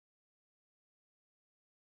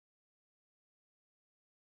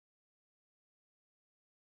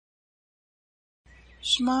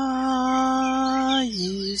Shema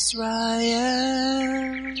Yisrael,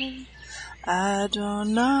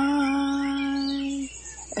 Adonai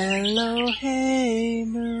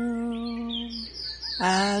Eloheinu,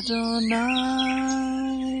 Adonai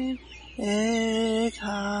Echad,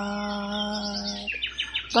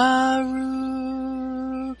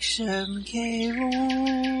 Baruch Shem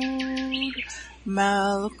Kevod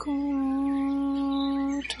Malkuto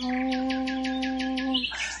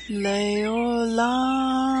Leolam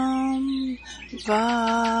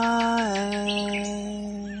Vaed.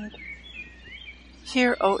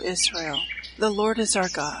 Hear, O Israel, the Lord is our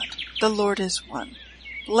God, the Lord is one.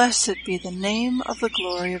 Blessed be the name of the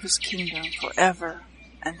glory of his kingdom forever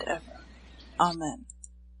and ever. Amen.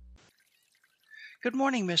 Good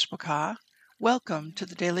morning, Mishpachah. Welcome to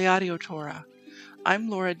the Daily Audio Torah. I'm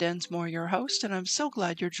Laura Densmore, your host, and I'm so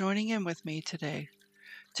glad you're joining in with me today.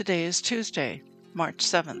 Today is Tuesday, March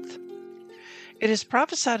 7th. It is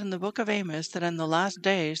prophesied in the book of Amos that in the last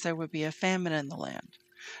days there would be a famine in the land.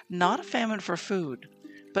 Not a famine for food,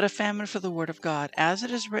 but a famine for the word of God, as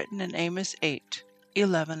it is written in Amos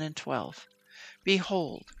 8:11 and 12.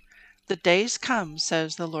 Behold, the days come,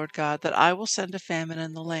 says the Lord God, that I will send a famine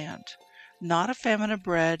in the land, not a famine of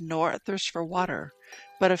bread, nor a thirst for water,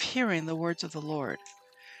 but of hearing the words of the Lord.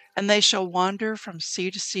 And they shall wander from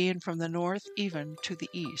sea to sea, and from the north even to the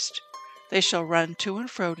east. They shall run to and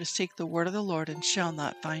fro to seek the word of the Lord, and shall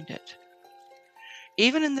not find it.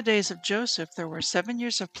 Even in the days of Joseph there were 7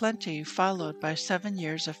 years of plenty, followed by 7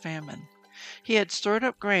 years of famine. He had stored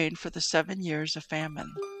up grain for the 7 years of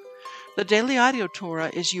famine. The Daily Audio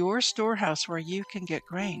Torah is your storehouse where you can get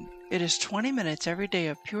grain. It is 20 minutes every day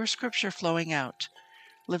of pure scripture flowing out,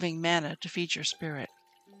 living manna to feed your spirit.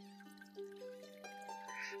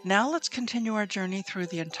 Now let's continue our journey through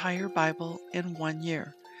the entire Bible in 1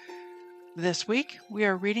 year. This week, we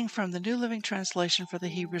are reading from the New Living Translation for the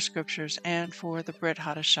Hebrew Scriptures and for the Brit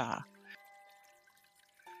Hadashah.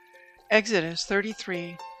 Exodus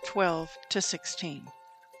 33:12-16.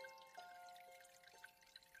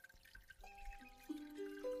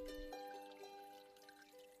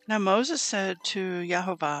 Now Moses said to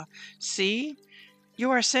Yahovah, "See, you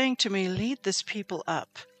are saying to me, 'Lead this people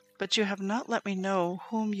up,' but you have not let me know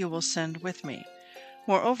whom you will send with me.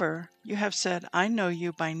 Moreover, you have said, 'I know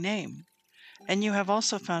you by name,' and you have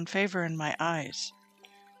also found favor in my eyes.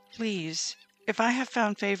 Please, if I have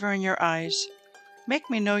found favor in your eyes,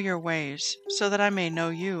 make me know your ways, so that I may know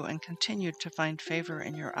you and continue to find favor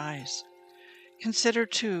in your eyes. Consider,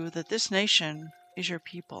 too, that this nation is your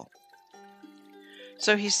people."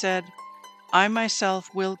 So he said, "I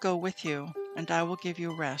myself will go with you, and I will give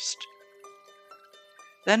you rest."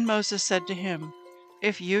 Then Moses said to him,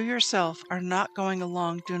 "If you yourself are not going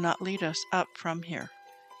along, do not lead us up from here.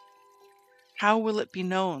 How will it be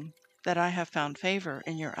known that I have found favor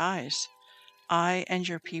in your eyes, I and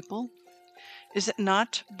your people? Is it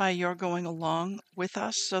not by your going along with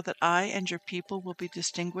us, so that I and your people will be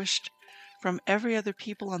distinguished from every other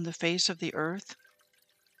people on the face of the earth?"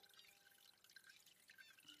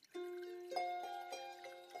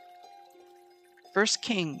 First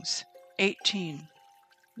Kings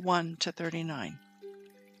 18:1-39.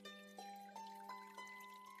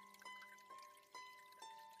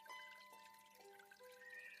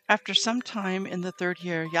 After some time in the 3rd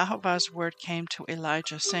year, Yahovah's word came to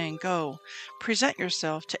Elijah, saying, "Go, present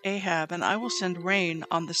yourself to Ahab, and I will send rain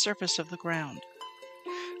on the surface of the ground."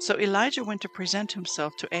 So Elijah went to present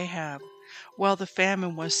himself to Ahab, while the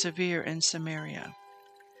famine was severe in Samaria.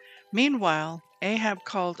 Meanwhile, Ahab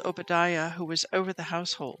called Obadiah, who was over the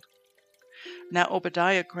household. Now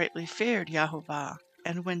Obadiah greatly feared Yahovah,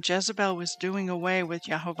 and when Jezebel was doing away with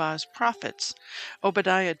Yahovah's prophets,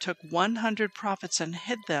 Obadiah took 100 prophets and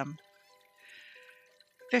hid them,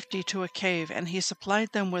 50 to a cave, and he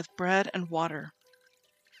supplied them with bread and water.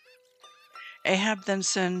 Ahab then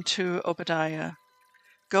said to Obadiah,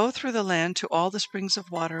 "Go through the land to all the springs of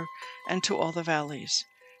water and to all the valleys.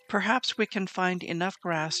 Perhaps we can find enough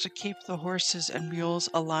grass to keep the horses and mules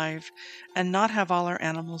alive and not have all our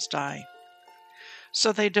animals die."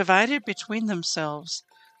 So they divided between themselves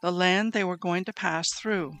the land they were going to pass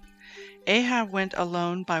through. Ahab went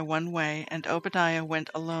alone by one way, and Obadiah went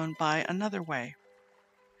alone by another way.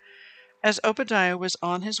 As Obadiah was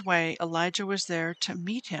on his way, Elijah was there to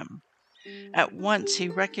meet him. At once he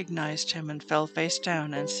recognized him and fell face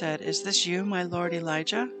down and said, "Is this you, my lord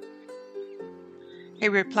Elijah?" He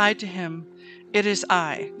replied to him, "It is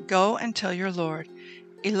I. Go and tell your lord,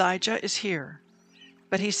 Elijah is here."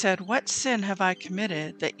 But he said, "What sin have I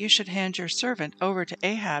committed that you should hand your servant over to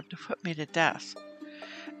Ahab to put me to death?"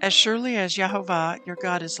 As surely as Jehovah your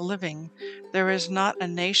God is living, there is not a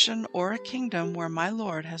nation or a kingdom where my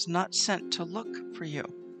Lord has not sent to look for you.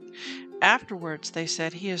 Afterwards they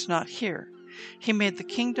said, He is not here. He made the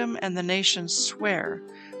kingdom and the nations swear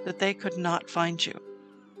that they could not find you.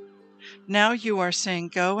 Now you are saying,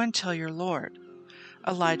 Go and tell your Lord,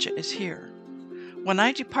 Elijah is here. When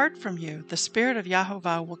I depart from you, the Spirit of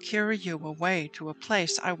Jehovah will carry you away to a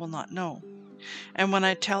place I will not know. And when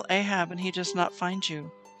I tell Ahab and he does not find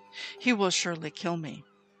you, he will surely kill me.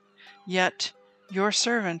 Yet your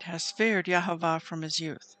servant has feared Jehovah from his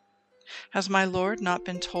youth. Has my Lord not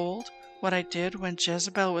been told what I did when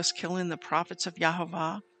Jezebel was killing the prophets of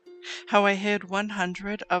Jehovah? How I hid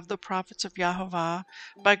 100 of the prophets of Jehovah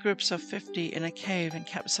by groups of 50 in a cave and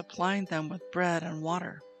kept supplying them with bread and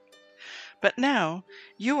water. But now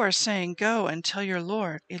you are saying, Go and tell your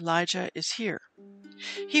Lord, Elijah is here.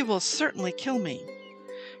 He will certainly kill me.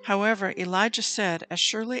 However, Elijah said, As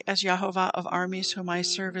surely as Jehovah of armies whom I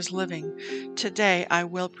serve is living, today I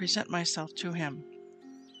will present myself to him.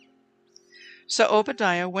 So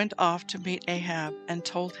Obadiah went off to meet Ahab and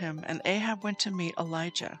told him, and Ahab went to meet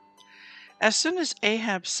Elijah. As soon as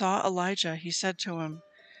Ahab saw Elijah, he said to him,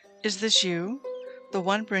 Is this you, the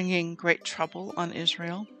one bringing great trouble on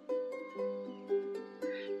Israel?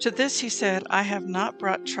 To this he said, I have not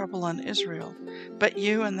brought trouble on Israel, but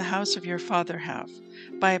you and the house of your father have,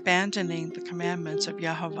 by abandoning the commandments of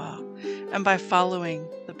Jehovah, and by following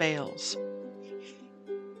the Baals.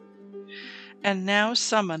 And now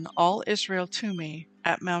summon all Israel to me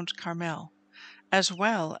at Mount Carmel, as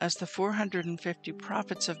well as the 450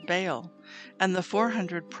 prophets of Baal, and the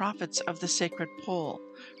 400 prophets of the sacred pole,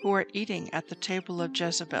 who are eating at the table of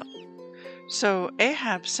Jezebel. So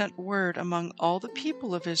Ahab sent word among all the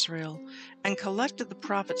people of Israel, and collected the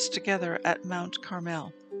prophets together at Mount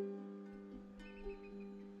Carmel.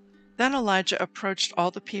 Then Elijah approached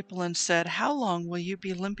all the people and said, How long will you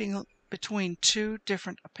be limping between two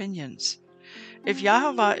different opinions? If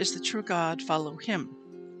Jehovah is the true God, follow him.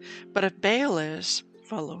 But if Baal is,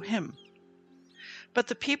 follow him. But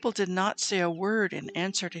the people did not say a word in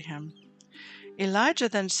answer to him. Elijah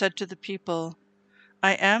then said to the people,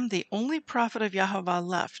 I am the only prophet of Jehovah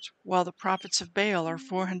left, while the prophets of Baal are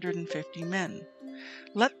 450 men.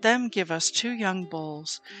 Let them give us 2 young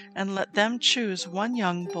bulls, and let them choose 1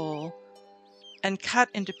 young bull, and cut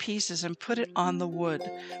into pieces and put it on the wood,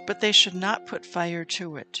 but they should not put fire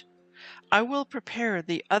to it. I will prepare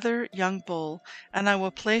the other young bull, and I will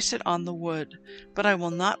place it on the wood, but I will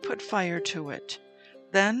not put fire to it.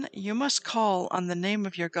 Then you must call on the name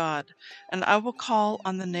of your God, and I will call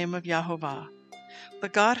on the name of Jehovah. The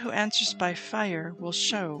God who answers by fire will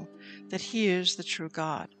show that he is the true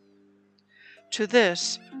God. To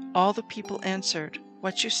this all the people answered,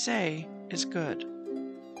 What you say is good.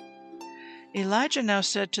 Elijah now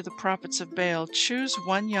said to the prophets of Baal, Choose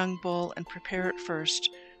 1 young bull and prepare it first,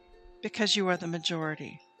 because you are the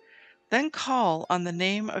majority. Then call on the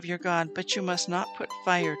name of your God, but you must not put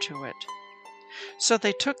fire to it. So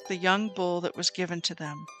they took the young bull that was given to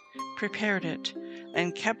them, prepared it,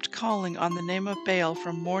 and kept calling on the name of Baal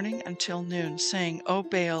from morning until noon, saying, O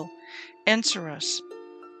Baal, answer us.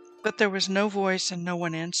 But there was no voice and no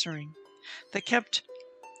one answering. They kept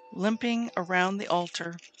limping around the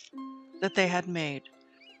altar that they had made.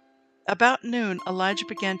 About noon, Elijah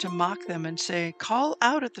began to mock them and say, Call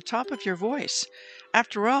out at the top of your voice.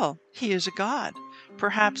 After all, he is a god.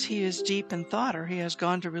 Perhaps he is deep in thought, or he has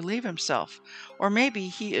gone to relieve himself, or maybe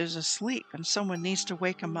he is asleep and someone needs to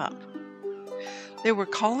wake him up. They were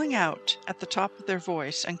calling out at the top of their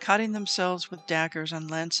voice and cutting themselves with daggers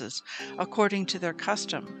and lances, according to their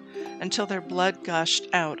custom, until their blood gushed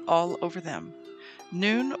out all over them.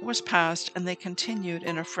 Noon was past, and they continued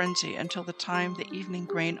in a frenzy until the time the evening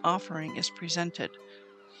grain offering is presented.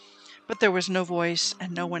 But there was no voice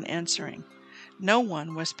and no one answering. No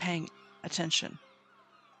one was paying attention.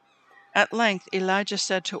 At length Elijah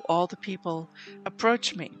said to all the people,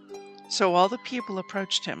 Approach me. So all the people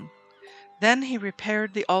approached him. Then he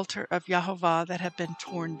repaired the altar of Jehovah that had been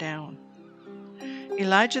torn down.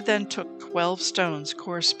 Elijah then took 12 stones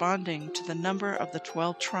corresponding to the number of the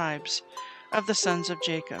 12 tribes of the sons of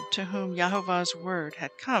Jacob, to whom Jehovah's word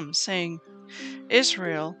had come, saying,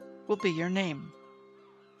 Israel will be your name.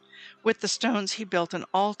 With the stones he built an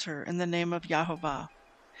altar in the name of Jehovah.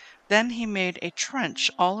 Then he made a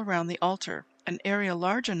trench all around the altar, an area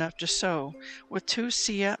large enough to sow, with 2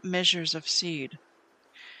 seah measures of seed.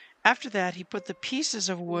 After that he put the pieces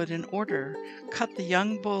of wood in order, cut the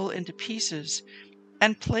young bull into pieces,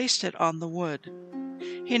 and placed it on the wood.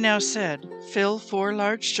 He now said, Fill 4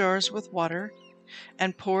 large jars with water,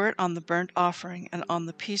 and pour it on the burnt offering and on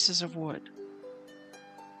the pieces of wood.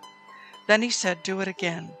 Then he said, "Do it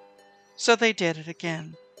again." So they did it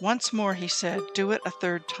again. Once more he said, "Do it a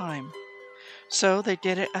third time." So they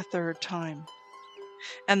did it a third time.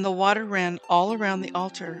 And the water ran all around the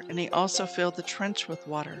altar, and he also filled the trench with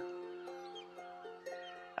water.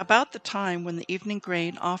 About the time when the evening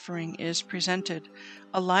grain offering is presented,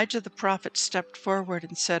 Elijah the prophet stepped forward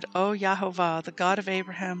and said, "O Yahovah, the God of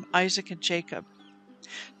Abraham, Isaac, and Jacob,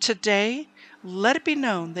 today let it be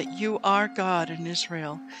known that you are God in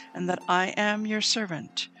Israel, and that I am your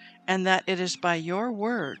servant, and that it is by your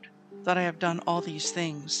word that I have done all these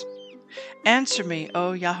things. Answer me,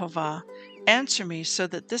 O Yahovah, answer me, so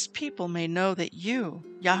that this people may know that you,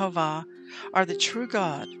 Yahovah, are the true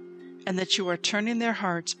God, and that you are turning their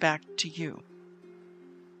hearts back to you."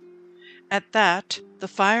 At that, the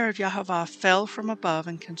fire of Yahovah fell from above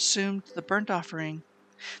and consumed the burnt offering,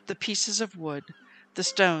 the pieces of wood, the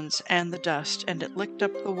stones, and the dust, and it licked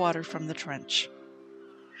up the water from the trench.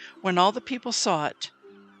 When all the people saw it,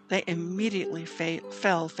 they immediately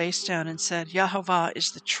fell face down and said, "Yahovah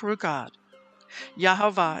is the true God.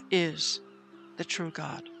 Yahovah is the true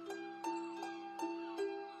God."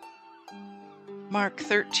 Mark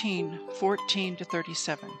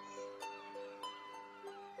 13:14-37.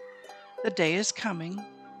 The day is coming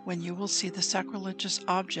when you will see the sacrilegious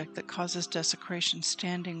object that causes desecration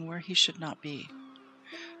standing where he should not be.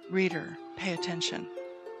 Reader, pay attention.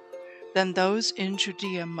 Then those in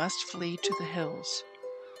Judea must flee to the hills.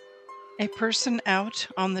 A person out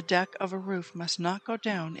on the deck of a roof must not go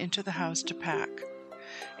down into the house to pack.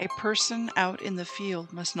 A person out in the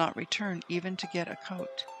field must not return even to get a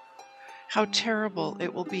coat. How terrible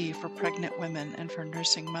it will be for pregnant women and for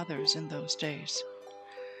nursing mothers in those days.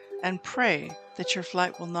 And pray that your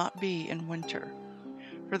flight will not be in winter,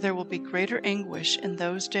 for there will be greater anguish in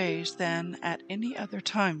those days than at any other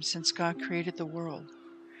time since God created the world,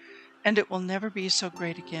 and it will never be so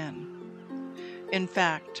great again. In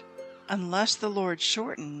fact, unless the Lord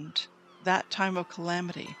shortened that time of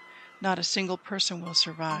calamity, not a single person will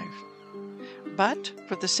survive. But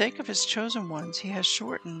for the sake of his chosen ones, he has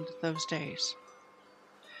shortened those days.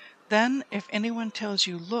 Then if anyone tells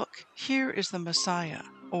you, "Look, here is the Messiah,"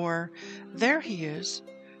 or "There he is,"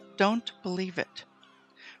 don't believe it.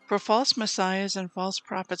 For false messiahs and false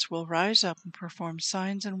prophets will rise up and perform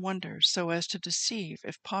signs and wonders so as to deceive,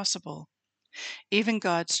 if possible, even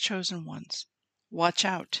God's chosen ones. Watch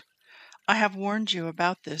out. I have warned you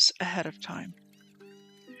about this ahead of time.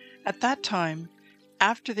 At that time,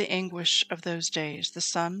 after the anguish of those days, the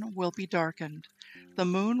sun will be darkened, the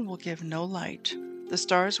moon will give no light, the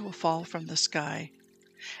stars will fall from the sky,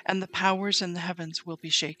 and the powers in the heavens will be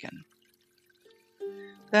shaken.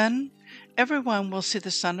 Then everyone will see the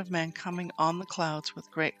Son of Man coming on the clouds with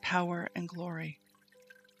great power and glory.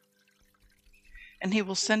 And he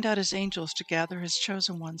will send out his angels to gather his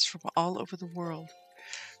chosen ones from all over the world,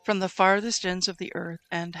 from the farthest ends of the earth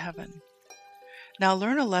and heaven. Now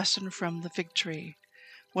learn a lesson from the fig tree.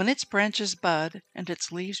 When its branches bud and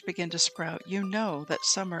its leaves begin to sprout, you know that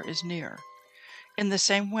summer is near. In the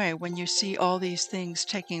same way, when you see all these things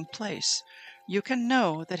taking place, you can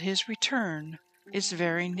know that his return is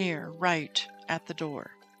very near, right at the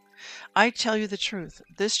door. I tell you the truth,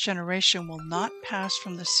 this generation will not pass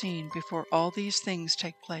from the scene before all these things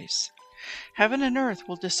take place. Heaven and earth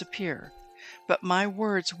will disappear, but my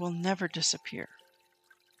words will never disappear.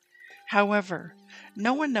 However,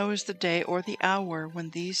 no one knows the day or the hour when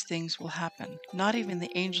these things will happen, not even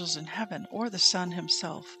the angels in heaven or the Son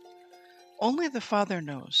himself. Only the Father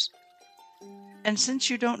knows. And since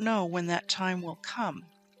you don't know when that time will come,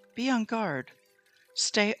 be on guard.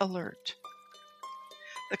 Stay alert.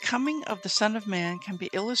 The coming of the Son of Man can be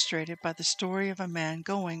illustrated by the story of a man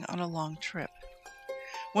going on a long trip.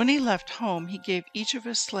 When he left home, he gave each of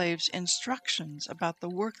his slaves instructions about the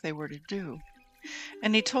work they were to do,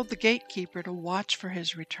 and he told the gatekeeper to watch for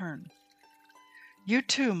his return. You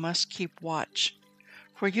too must keep watch,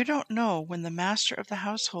 for you don't know when the master of the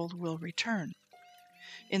household will return.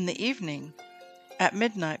 In the evening, at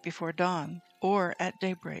midnight before dawn, or at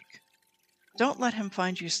daybreak. Don't let him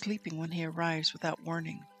find you sleeping when he arrives without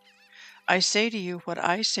warning. I say to you what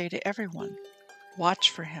I say to everyone. Watch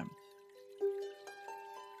for him.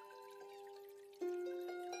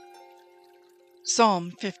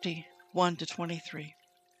 Psalm 50, 1-23.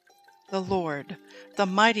 The Lord, the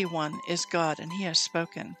Mighty One, is God, and he has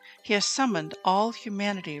spoken. He has summoned all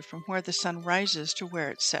humanity from where the sun rises to where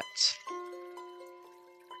it sets.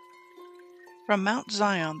 From Mount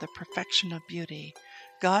Zion, the perfection of beauty,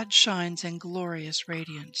 God shines in glorious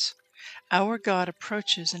radiance. Our God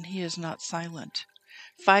approaches, and he is not silent.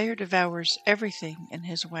 Fire devours everything in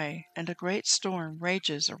his way, and a great storm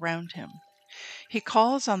rages around him. He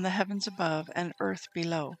calls on the heavens above and earth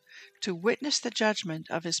below to witness the judgment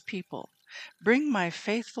of his people. Bring my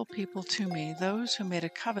faithful people to me, those who made a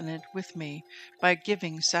covenant with me by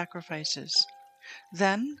giving sacrifices.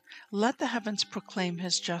 Then let the heavens proclaim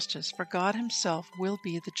his justice, for God himself will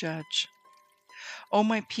be the judge. O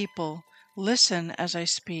my people, listen as I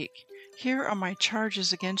speak. Here are my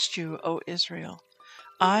charges against you, O Israel.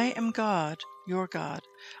 I am God, your God.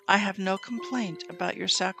 I have no complaint about your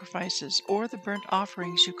sacrifices or the burnt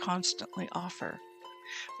offerings you constantly offer.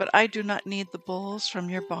 But I do not need the bulls from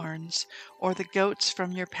your barns or the goats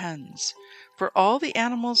from your pens, for all the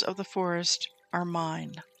animals of the forest are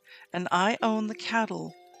mine, and I own the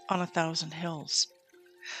cattle on 1,000 hills.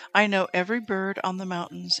 I know every bird on the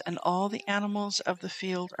mountains, and all the animals of the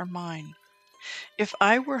field are mine. If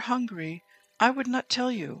I were hungry, I would not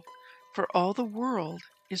tell you, for all the world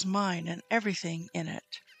is mine and everything in it.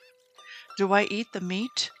 Do I eat the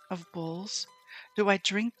meat of bulls? Do I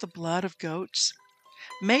drink the blood of goats?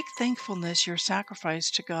 Make thankfulness your sacrifice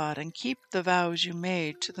to God, and keep the vows you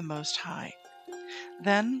made to the Most High.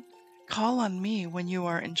 Then call on me when you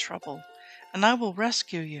are in trouble, and I will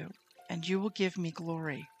rescue you, and you will give me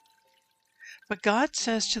glory. But God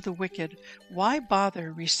says to the wicked, why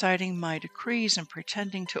bother reciting my decrees and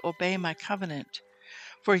pretending to obey my covenant?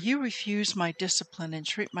 For you refuse my discipline and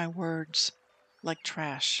treat my words like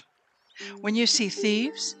trash. When you see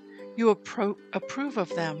thieves, you approve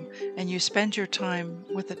of them, and you spend your time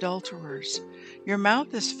with adulterers. Your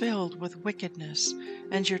mouth is filled with wickedness,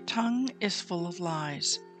 and your tongue is full of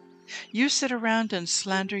lies. You sit around and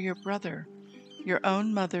slander your brother, your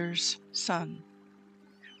own mother's son.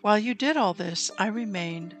 While you did all this, I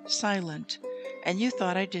remained silent, and you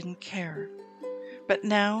thought I didn't care. But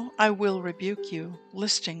now I will rebuke you,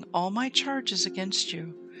 listing all my charges against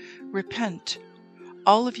you. Repent,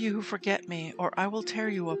 all of you who forget me, or I will tear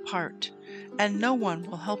you apart, and no one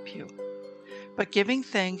will help you. But giving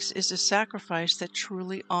thanks is a sacrifice that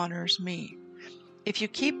truly honors me. If you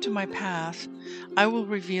keep to my path, I will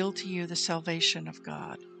reveal to you the salvation of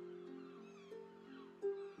God.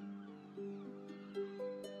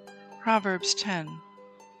 Proverbs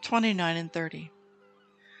 10:29 and 30.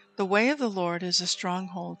 The way of the Lord is a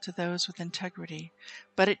stronghold to those with integrity,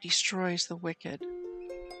 but it destroys the wicked.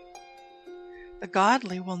 The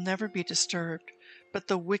godly will never be disturbed, but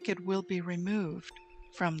the wicked will be removed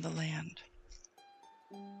from the land.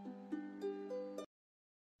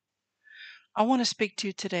 I want to speak to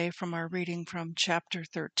you today from our reading from chapter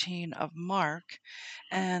 13 of Mark,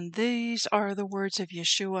 and these are the words of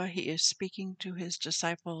Yeshua. He is speaking to his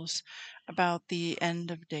disciples about the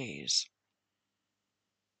end of days.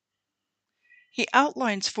 He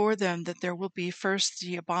outlines for them that there will be first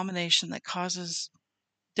the abomination that causes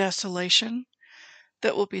desolation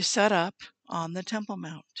that will be set up on the Temple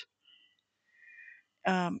Mount.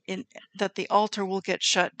 That the altar will get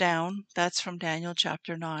shut down. That's from Daniel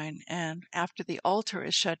chapter 9. And after the altar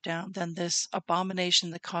is shut down, then this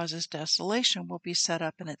abomination that causes desolation will be set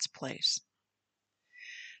up in its place.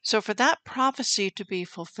 So for that prophecy to be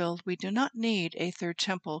fulfilled, we do not need a third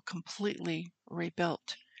temple completely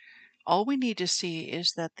rebuilt. All we need to see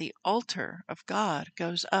is that the altar of God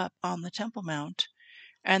goes up on the Temple Mount,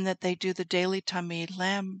 and that they do the daily Tamid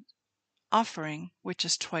lamb offering, which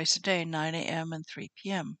is twice a day, 9 a.m. and 3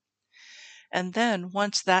 p.m. And then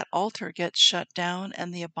once that altar gets shut down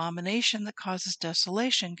and the abomination that causes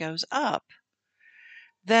desolation goes up,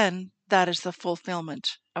 then that is the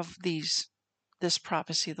fulfillment of this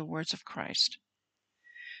prophecy, the words of Christ.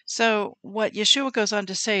 So what Yeshua goes on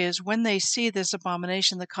to say is when they see this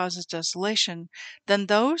abomination that causes desolation, then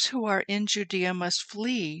those who are in Judea must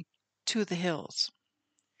flee to the hills.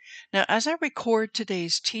 Now, as I record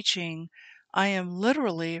today's teaching, I am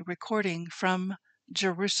literally recording from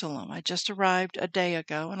Jerusalem. I just arrived a day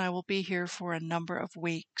ago, and I will be here for a number of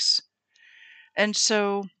weeks. And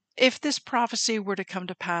so, if this prophecy were to come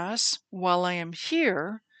to pass while I am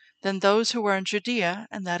here, then those who are in Judea,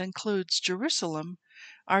 and that includes Jerusalem,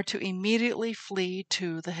 are to immediately flee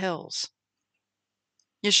to the hills.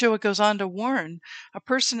 Yeshua goes on to warn, a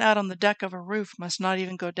person out on the deck of a roof must not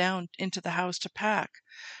even go down into the house to pack.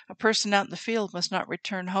 A person out in the field must not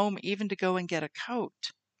return home even to go and get a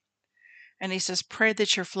coat. And he says, pray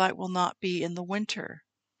that your flight will not be in the winter,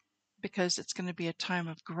 because it's going to be a time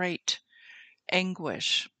of great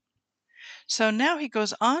anguish. So now he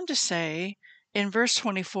goes on to say in verse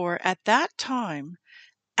 24, at that time,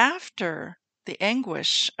 after the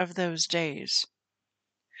anguish of those days,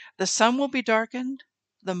 the sun will be darkened,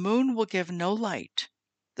 the moon will give no light,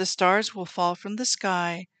 the stars will fall from the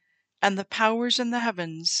sky, and the powers in the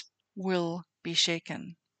heavens will be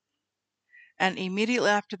shaken. And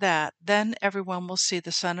immediately after that, then everyone will see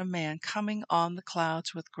the Son of Man coming on the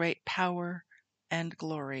clouds with great power and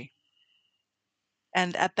glory.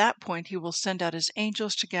 And at that point, he will send out his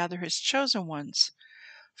angels to gather his chosen ones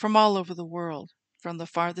from all over the world, from the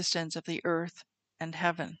farthest ends of the earth and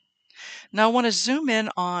heaven. Now, I want to zoom in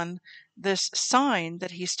on this sign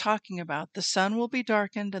that he's talking about. The sun will be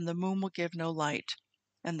darkened and the moon will give no light,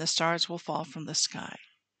 and the stars will fall from the sky.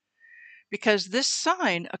 Because this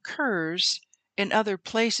sign occurs in other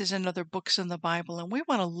places, in other books in the Bible, and we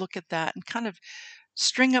want to look at that and kind of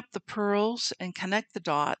string up the pearls and connect the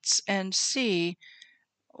dots and see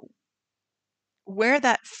where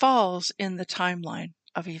that falls in the timeline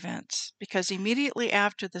of events. Because immediately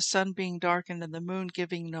after the sun being darkened and the moon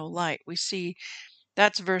giving no light, we see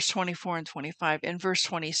that's verse 24 and 25. In verse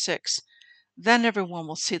 26, then everyone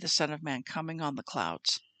will see the Son of Man coming on the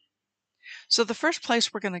clouds. So the first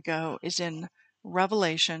place we're going to go is in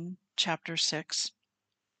Revelation chapter 6.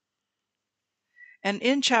 And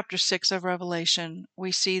in chapter 6 of Revelation,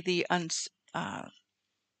 we see the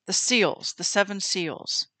seals, the 7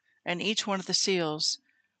 seals. And each one of the seals,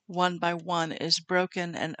 one by one, is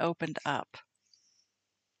broken and opened up.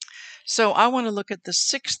 So I want to look at the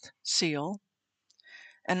 6th seal,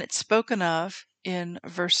 and it's spoken of in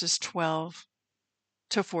verses 12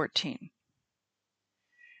 to 14.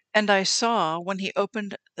 And I saw when he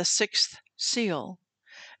opened the 6th seal,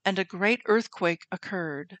 and a great earthquake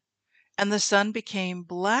occurred, and the sun became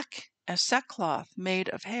black as sackcloth made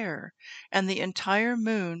of hair, and the entire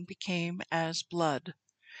moon became as blood.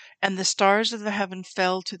 And the stars of the heaven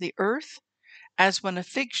fell to the earth, as when a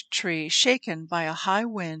fig tree shaken by a high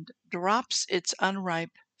wind drops its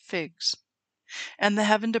unripe figs. And the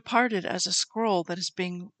heaven departed as a scroll that is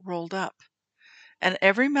being rolled up, and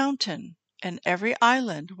every mountain and every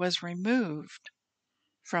island was removed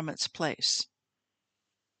from its place.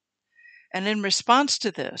 And in response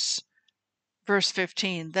to this, verse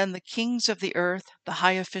 15, then the kings of the earth, the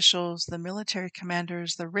high officials, the military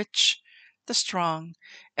commanders, the rich, the strong,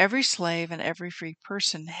 every slave and every free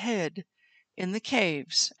person hid in the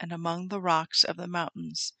caves and among the rocks of the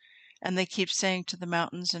mountains. And they keep saying to the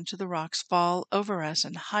mountains and to the rocks, fall over us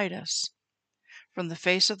and hide us from the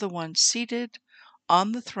face of the one seated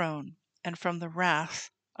on the throne and from the wrath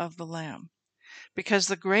of the Lamb. Because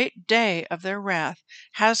the great day of their wrath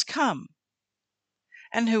has come,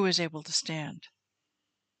 and who is able to stand?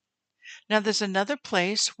 Now there's another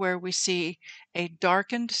place where we see a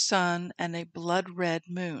darkened sun and a blood-red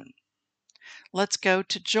moon. Let's go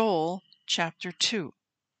to Joel chapter 2.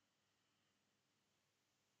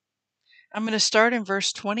 I'm going to start in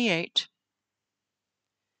verse 28.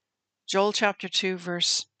 Joel chapter 2,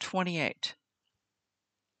 verse 28.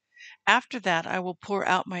 After that I will pour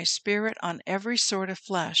out my spirit on every sort of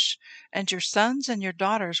flesh, and your sons and your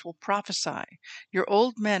daughters will prophesy, your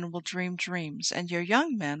old men will dream dreams, and your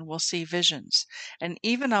young men will see visions, and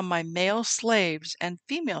even on my male slaves and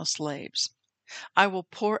female slaves I will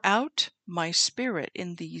pour out my spirit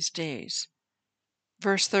in these days.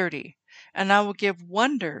 Verse 30, and I will give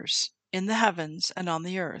wonders in the heavens and on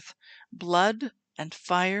the earth, blood and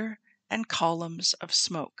fire and columns of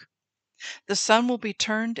smoke. The sun will be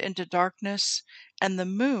turned into darkness and the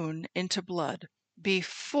moon into blood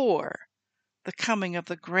before the coming of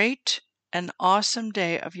the great and awesome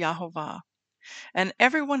day of Yahovah. And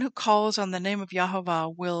everyone who calls on the name of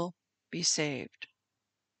Yahovah will be saved.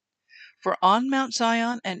 For on Mount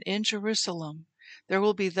Zion and in Jerusalem there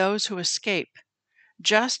will be those who escape,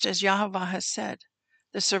 just as Yahovah has said,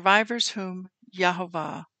 the survivors whom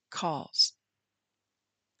Yahovah calls.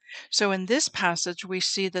 So in this passage, we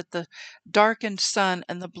see that the darkened sun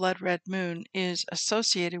and the blood-red moon is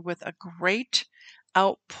associated with a great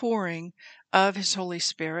outpouring of His Holy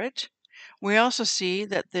Spirit. We also see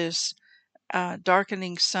that this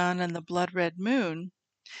darkening sun and the blood-red moon,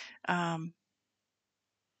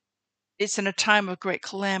 it's in a time of great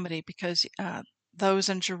calamity because those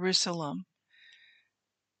in Jerusalem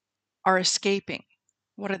are escaping.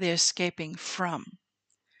 What are they escaping from?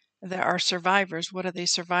 There are survivors. What are they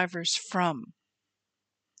survivors from?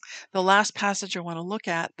 The last passage I want to look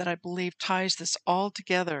at that I believe ties this all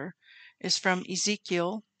together is from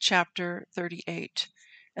Ezekiel chapter 38.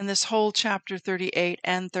 And this whole chapter 38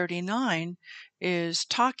 and 39 is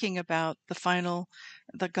talking about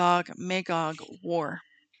the Gog-Magog war.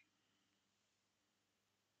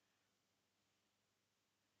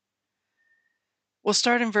 We'll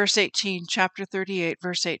start in verse 18, chapter 38,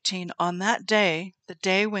 verse 18. On that day, the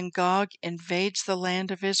day when Gog invades the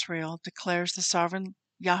land of Israel, declares the sovereign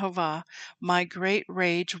Yahovah, my great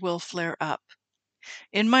rage will flare up.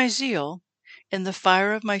 In my zeal, in the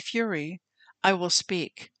fire of my fury, I will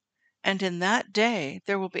speak, And in that day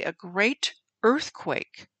there will be a great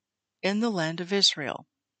earthquake in the land of Israel.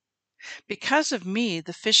 Because of me,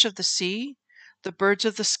 the fish of the sea, the birds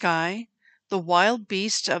of the sky, the wild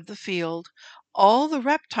beasts of the field, all the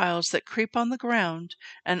reptiles that creep on the ground,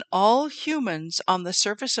 and all humans on the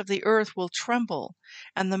surface of the earth will tremble,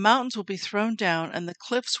 and the mountains will be thrown down, and the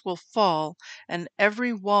cliffs will fall, and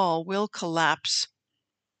every wall will collapse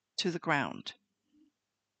to the ground.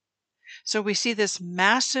 So we see this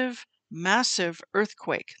massive, massive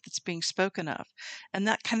earthquake that's being spoken of. And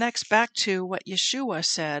that connects back to what Yeshua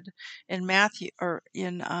said in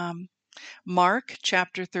Mark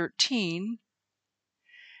chapter 13.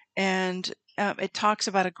 And it talks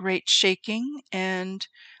about a great shaking, and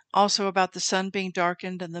also about the sun being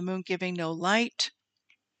darkened and the moon giving no light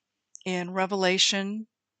in Revelation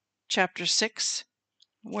chapter 6,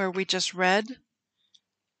 where we just read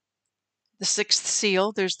the sixth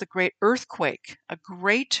seal. There's the great earthquake. A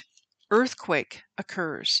great earthquake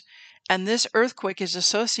occurs. And this earthquake is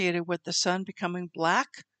associated with the sun becoming black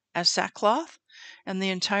as sackcloth, and the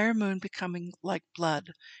entire moon becoming like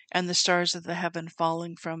blood, and the stars of the heaven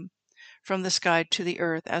falling from the sky to the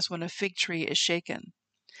earth, as when a fig tree is shaken.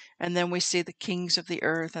 And then we see the kings of the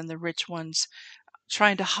earth and the rich ones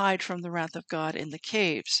trying to hide from the wrath of God in the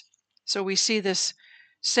caves. So we see this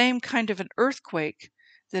same kind of an earthquake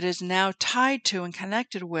that is now tied to and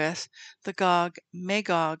connected with the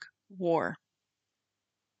Gog-Magog war.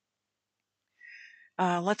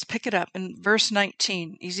 Let's pick it up in verse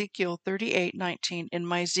 19, Ezekiel 38:19. In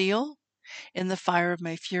my zeal, in the fire of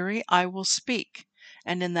my fury, I will speak.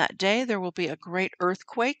 And in that day there will be a great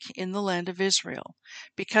earthquake in the land of Israel.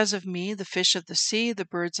 Because of me, the fish of the sea, the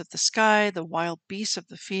birds of the sky, the wild beasts of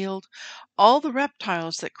the field, all the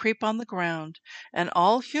reptiles that creep on the ground, and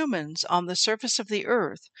all humans on the surface of the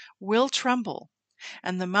earth will tremble,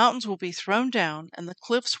 and the mountains will be thrown down, and the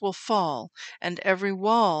cliffs will fall, and every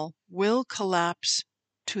wall will collapse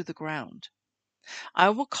to the ground. I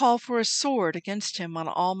will call for a sword against him on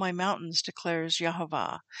all my mountains, declares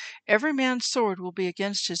Jehovah. Every man's sword will be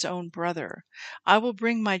against his own brother. I will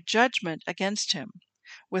bring my judgment against him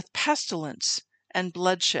with pestilence and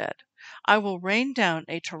bloodshed. I will rain down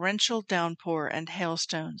a torrential downpour and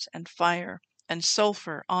hailstones and fire and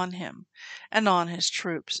sulfur on him and on his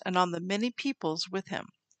troops and on the many peoples with him.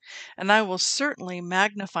 And I will certainly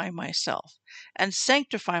magnify myself and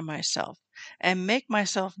sanctify myself and make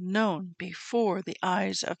myself known before the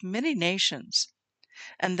eyes of many nations,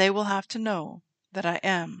 and they will have to know that I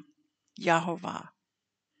am Yahovah.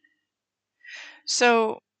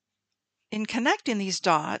 So, in connecting these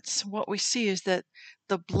dots, what we see is that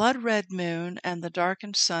the blood red moon and the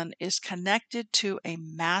darkened sun is connected to a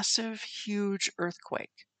massive, huge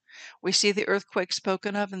earthquake. We see the earthquake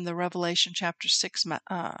spoken of in the Revelation chapter 6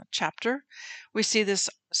 chapter. We see this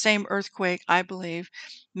same earthquake, I believe,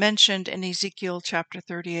 mentioned in Ezekiel chapter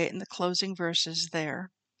 38 in the closing verses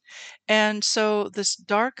there. And so this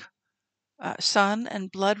dark sun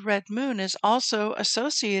and blood red moon is also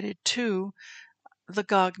associated to the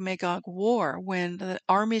Gog-Magog war, when the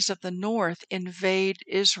armies of the north invade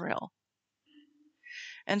Israel.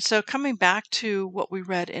 And so coming back to what we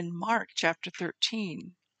read in Mark chapter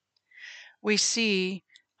 13, we see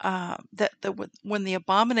that when the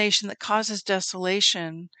abomination that causes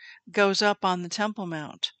desolation goes up on the Temple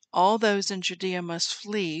Mount, all those in Judea must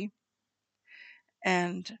flee.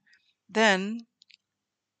 And then,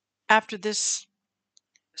 after this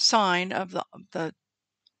sign of the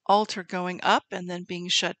altar going up and then being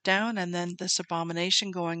shut down, and then this abomination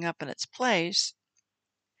going up in its place,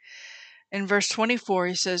 in verse 24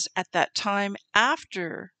 he says, at that time,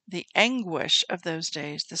 after the anguish of those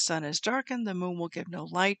days, the sun is darkened, the moon will give no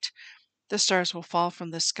light, the stars will fall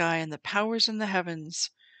from the sky, and the powers in the heavens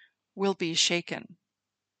will be shaken.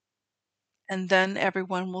 And then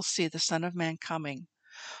everyone will see the Son of Man coming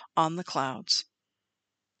on the clouds.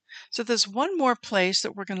 So there's one more place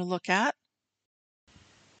that we're going to look at,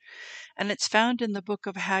 and it's found in the book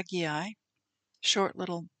of Haggai, short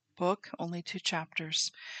little book, only 2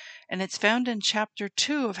 chapters. And it's found in chapter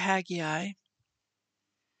 2 of Haggai,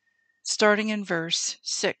 starting in verse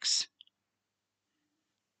 6.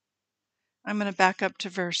 I'm going to back up to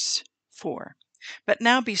verse 4. But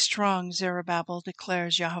now be strong, Zerubbabel,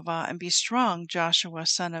 declares Yahweh, and be strong, Joshua,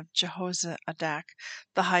 son of Jehozadak,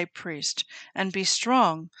 the high priest, and be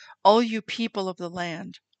strong, all you people of the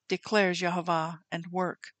land, declares Yahweh, and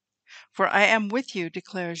work. For I am with you,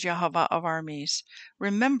 declares Yahweh of armies.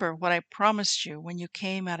 Remember what I promised you when you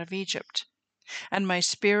came out of Egypt, and my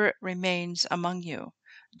spirit remains among you.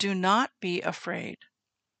 Do not be afraid.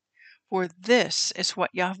 For this is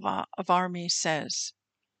what Yahweh of armies says.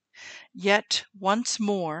 Yet once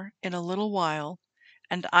more in a little while,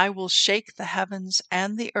 and I will shake the heavens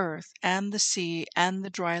and the earth and the sea and the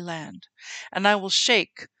dry land, and I will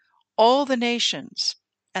shake all the nations,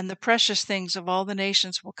 and the precious things of all the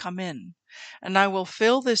nations will come in, and I will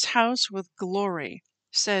fill this house with glory,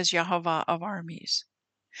 says Jehovah of armies.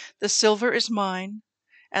 The silver is mine,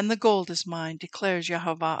 and the gold is mine, declares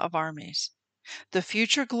Jehovah of armies. The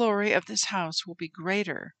future glory of this house will be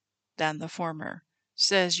greater than the former,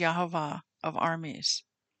 says Jehovah of armies.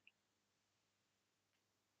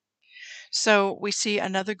 So we see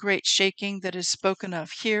another great shaking that is spoken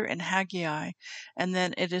of here in Haggai, and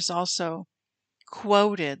then it is also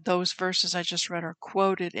quoted. Those verses I just read are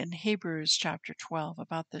quoted in Hebrews chapter 12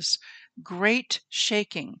 about this great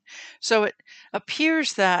shaking. So it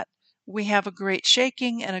appears that we have a great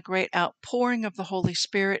shaking and a great outpouring of the Holy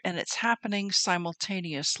Spirit, and it's happening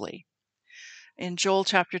simultaneously. In Joel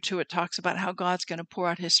chapter 2, it talks about how God's going to pour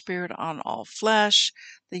out his Spirit on all flesh.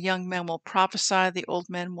 The young men will prophesy, the old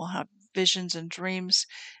men will have visions and dreams,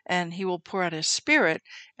 and he will pour out his Spirit.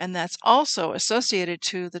 And that's also associated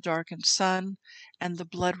to the darkened sun and the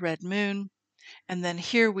blood red moon. And then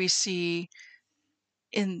here we see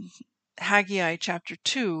in Haggai chapter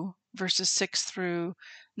 2, verses 6 through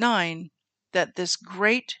 9, that this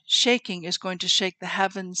great shaking is going to shake the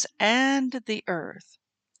heavens and the earth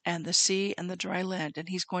and the sea and the dry land, and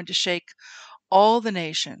he's going to shake all the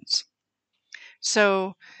nations.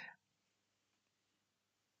 So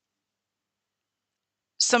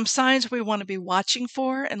some signs we want to be watching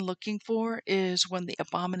for and looking for is when the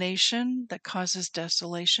abomination that causes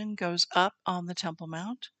desolation goes up on the Temple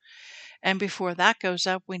Mount. And before that goes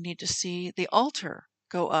up, we need to see the altar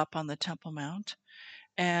go up on the Temple Mount.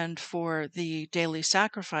 And for the daily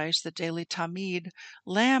sacrifice, the daily Tamid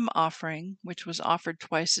lamb offering, which was offered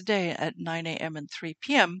twice a day at 9 a.m. and 3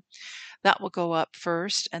 p.m., that will go up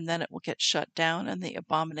first, and then it will get shut down, and the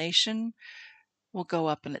abomination will go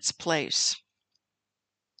up in its place.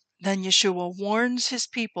 Then Yeshua warns his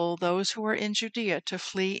people, those who are in Judea, to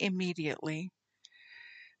flee immediately,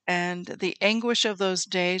 and the anguish of those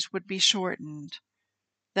days would be shortened.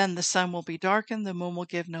 Then the sun will be darkened, the moon will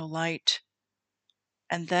give no light.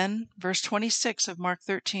 And then, verse 26 of Mark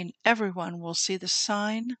 13, everyone will see the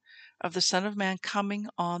sign of the Son of Man coming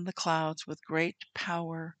on the clouds with great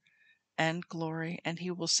power and glory, and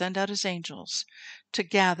he will send out his angels to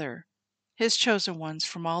gather his chosen ones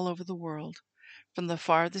from all over the world, from the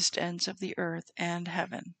farthest ends of the earth and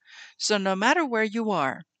heaven. So no matter where you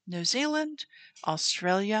are, New Zealand,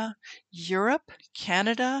 Australia, Europe,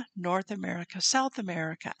 Canada, North America, South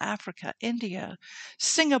America, Africa, India,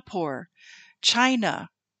 Singapore, China,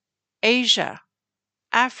 Asia,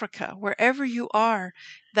 Africa, wherever you are,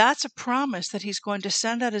 that's a promise that he's going to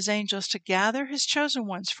send out his angels to gather his chosen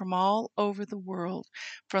ones from all over the world,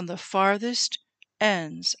 from the farthest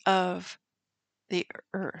ends of the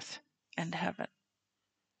earth and heaven.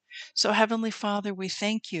 So, Heavenly Father, we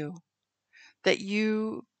thank you that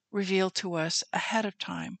you reveal to us ahead of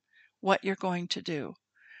time what you're going to do,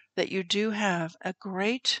 that you do have a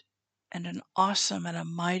great and an awesome and a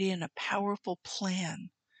mighty and a powerful plan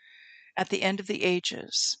at the end of the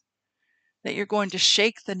ages, that you're going to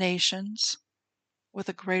shake the nations with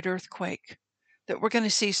a great earthquake, that we're going to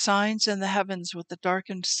see signs in the heavens with the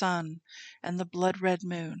darkened sun and the blood red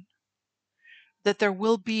moon, that there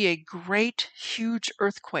will be a great, huge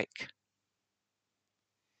earthquake.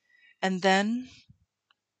 And then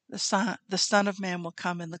the Son of Man will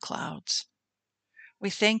come in the clouds. We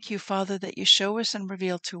thank you, Father, that you show us and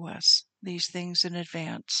reveal to us these things in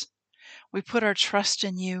advance. We put our trust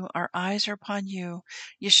in you. Our eyes are upon you.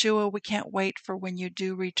 Yeshua, we can't wait for when you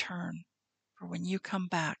do return, for when you come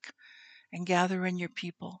back and gather in your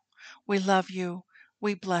people. We love you,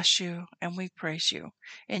 we bless you, and we praise you.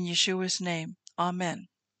 In Yeshua's name, amen.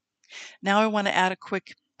 Now I want to add a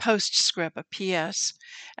quick postscript, a PS.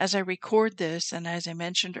 As I record this, and as I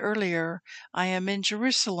mentioned earlier, I am in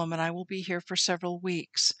Jerusalem and I will be here for several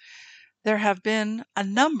weeks. There have been a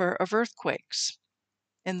number of earthquakes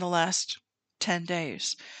in the last 10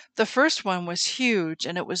 days. The first one was huge,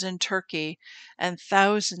 and it was in Turkey, and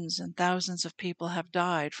thousands of people have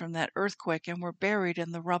died from that earthquake and were buried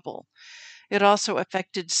in the rubble. It also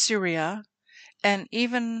affected Syria, and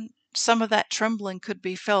even some of that trembling could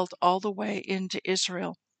be felt all the way into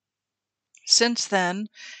Israel. Since then,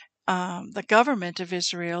 the government of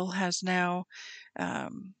Israel has now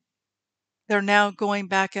they're now going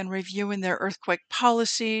back and reviewing their earthquake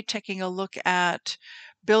policy, taking a look at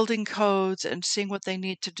building codes and seeing what they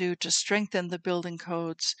need to do to strengthen the building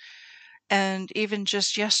codes. And even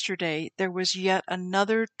just yesterday, there was yet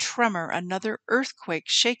another tremor, another earthquake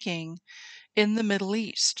shaking in the Middle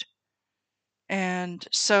East. And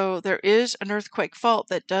so there is an earthquake fault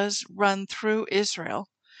that does run through Israel,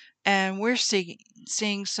 and we're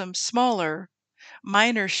seeing some smaller,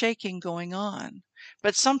 minor shaking going on.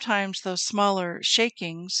 But sometimes those smaller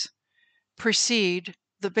shakings precede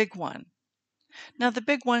the big one. Now, the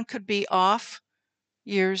big one could be off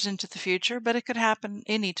years into the future, but it could happen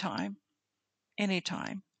anytime.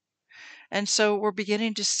 And so we're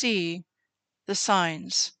beginning to see the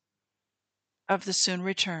signs of the soon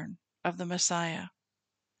return of the Messiah.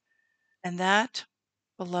 And that,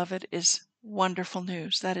 beloved, is wonderful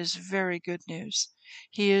news. That is very good news.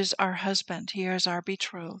 He is our husband. He is our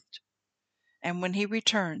betrothed. And when he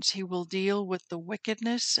returns, he will deal with the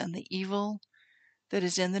wickedness and the evil that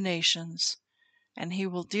is in the nations. And he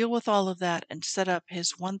will deal with all of that and set up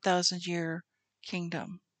his 1,000-year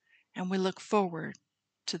kingdom. And we look forward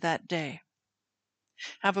to that day.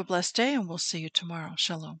 Have a blessed day, and we'll see you tomorrow.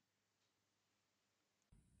 Shalom.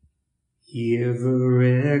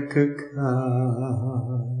 Yevrekka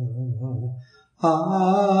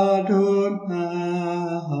Adonai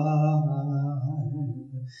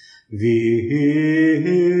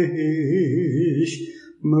Vish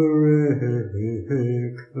Mereka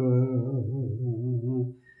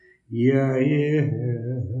Yair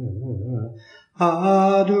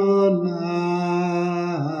Adonai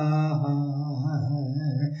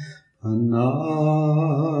Panavilaka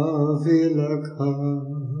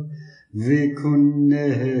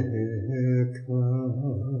Vikuneka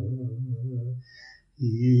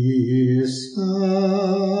Tisa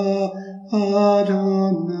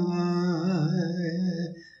Adonai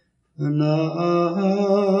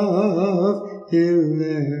Panav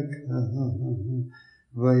Ileka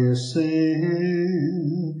Vayasem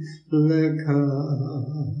Leka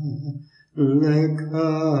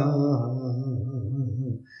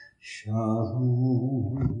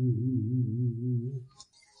Shalom.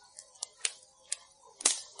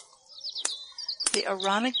 The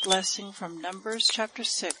Aaronic blessing from Numbers chapter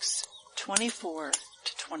 6, 24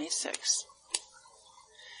 to 26.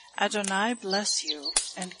 Adonai bless you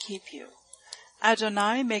and keep you.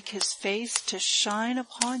 Adonai make his face to shine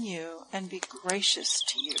upon you and be gracious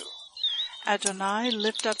to you. Adonai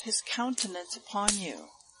lift up his countenance upon you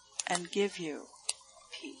and give you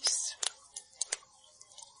peace.